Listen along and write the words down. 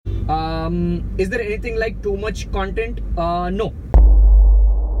Is there anything like too much content? No.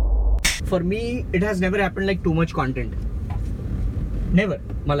 For me, it has never happened like too much content. Never,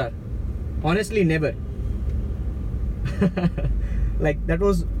 Malar. Honestly, never. Like, that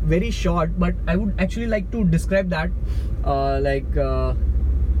was very short, but I would actually like to describe that.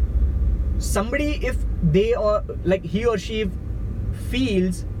 Somebody, if they or like he or she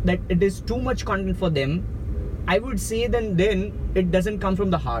feels that it is too much content for them, I would say then it doesn't come from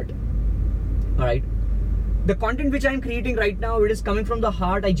the heart. Alright, the content which I'm creating right now, it is coming from the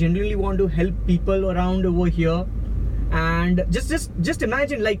heart. I genuinely want to help people around over here. And just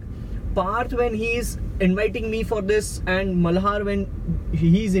imagine, like, Parth when he is inviting me for this, and Malhar when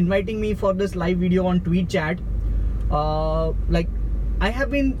he's inviting me for this live video on Tweet Chat. Like, I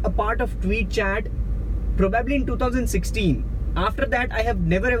have been a part of Tweet Chat probably in 2016. After that, I have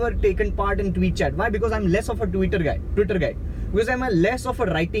never ever taken part in Tweet Chat. Why? Because I'm less of a Twitter guy. Because I'm less of a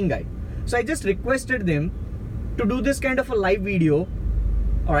writing guy. So I just requested them to do this kind of a live video.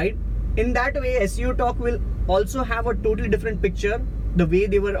 Alright. In that way, SEO Talk will also have a totally different picture, the way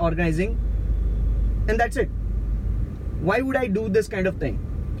they were organizing. And that's it. Why would I do this kind of thing?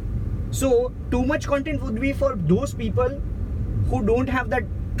 So, too much content would be for those people who don't have that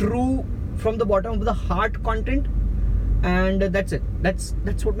true, from the bottom of the heart content. And that's it. That's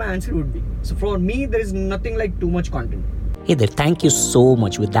what my answer would be. So for me, there is nothing like too much content. Hey there, thank you so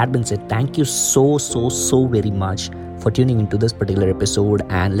much. With that being said, thank you so very much for tuning into this particular episode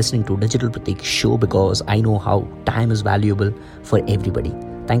and listening to Digital Pratik show, because I know how time is valuable for everybody.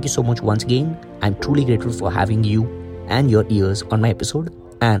 Thank you so much once again. I'm truly grateful for having you and your ears on my episode,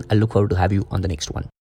 and I look forward to have you on the next one.